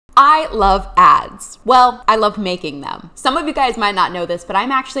I love ads. Well, I love making them. Some of you guys might not know this, but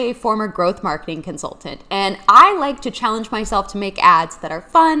I'm actually a former growth marketing consultant, and I like to challenge myself to make ads that are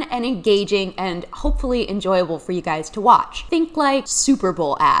fun and engaging and hopefully enjoyable for you guys to watch. Think like Super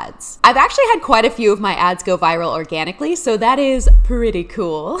Bowl ads. I've actually had quite a few of my ads go viral organically, so that is pretty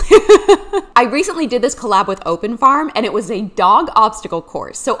cool. I recently did this collab with Open Farm, and it was a dog obstacle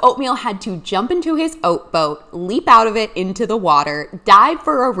course. So Oatmeal had to jump into his oat boat, leap out of it into the water, dive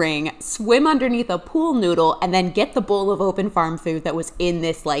for a ring, swim underneath a pool noodle, and then get the bowl of Open Farm food that was in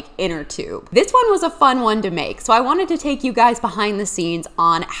this like inner tube. This one was a fun one to make, so I wanted to take you guys behind the scenes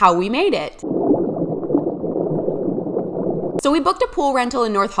on how we made it. So we booked a pool rental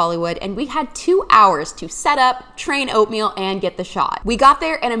in North Hollywood, and we had 2 hours to set up, train Oatmeal, and get the shot. We got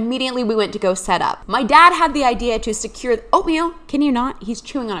there and immediately we went to go set up. My dad had the idea to secure Oatmeal. Can you not? He's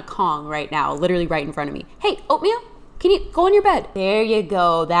chewing on a Kong right now, literally right in front of me. Hey, Oatmeal, can you go on your bed? There you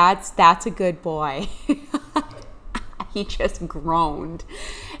go. That's a good boy. He just groaned.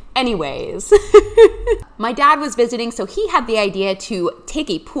 Anyways, my dad was visiting, so he had the idea to take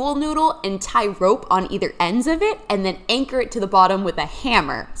a pool noodle and tie rope on either ends of it and then anchor it to the bottom with a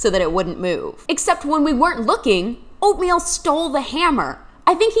hammer so that it wouldn't move. Except when we weren't looking, Oatmeal stole the hammer.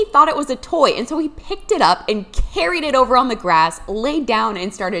 I think he thought it was a toy, and so he picked it up and carried it over on the grass, laid down,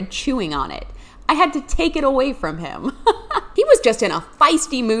 and started chewing on it. I had to take it away from him. He was just in a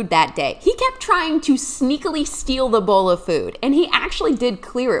feisty mood that day. He kept trying to sneakily steal the bowl of food, and he actually did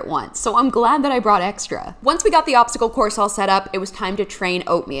clear it once, so I'm glad that I brought extra. Once we got the obstacle course all set up, it was time to train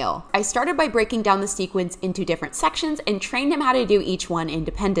Oatmeal. I started by breaking down the sequence into different sections and trained him how to do each one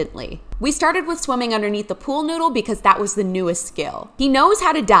independently. We started with swimming underneath the pool noodle because that was the newest skill. He knows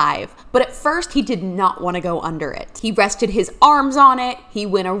how to dive, but at first he did not want to go under it. He rested his arms on it, he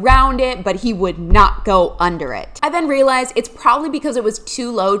went around it, but he would not go under it. I then realized it's probably because it was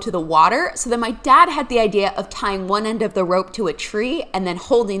too low to the water, so then my dad had the idea of tying one end of the rope to a tree and then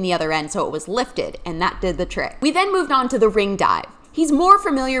holding the other end so it was lifted, and that did the trick. We then moved on to the ring dive. He's more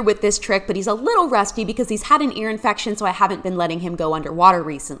familiar with this trick, but he's a little rusty because he's had an ear infection, so I haven't been letting him go underwater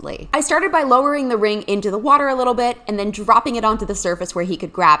recently. I started by lowering the ring into the water a little bit and then dropping it onto the surface where he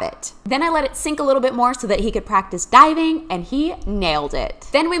could grab it. Then I let it sink a little bit more so that he could practice diving, and he nailed it.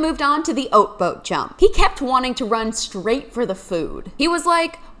 Then we moved on to the oat boat jump. He kept wanting to run straight for the food. He was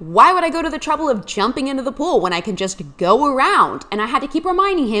like, why would I go to the trouble of jumping into the pool when I can just go around? And I had to keep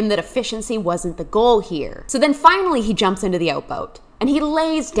reminding him that efficiency wasn't the goal here. So then finally he jumps into the oat boat and he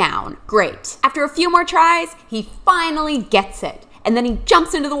lays down. Great. After a few more tries, he finally gets it. And then he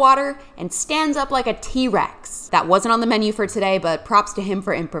jumps into the water and stands up like a T-Rex. That wasn't on the menu for today, but props to him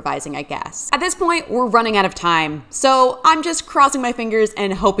for improvising, I guess. At this point, we're running out of time, so I'm just crossing my fingers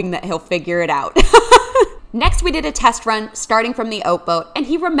and hoping that he'll figure it out. Next, we did a test run starting from the oat boat, and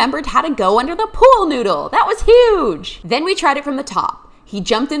he remembered how to go under the pool noodle. That was huge. Then we tried it from the top. He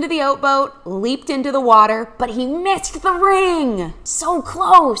jumped into the oat boat, leaped into the water, but he missed the ring. So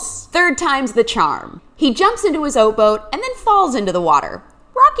close. Third time's the charm. He jumps into his oat boat and then falls into the water.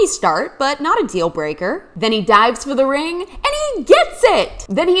 Rocky start, but not a deal breaker. Then he dives for the ring and he gets it.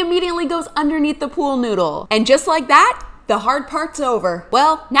 Then he immediately goes underneath the pool noodle. And just like that, the hard part's over.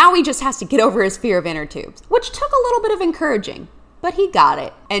 Well, now he just has to get over his fear of inner tubes, which took a little bit of encouraging, but he got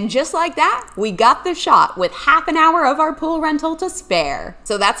it. And just like that, we got the shot with half an hour of our pool rental to spare.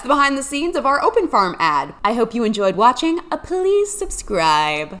 So that's the behind the scenes of our Open Farm ad. I hope you enjoyed watching. Please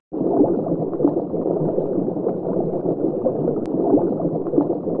subscribe.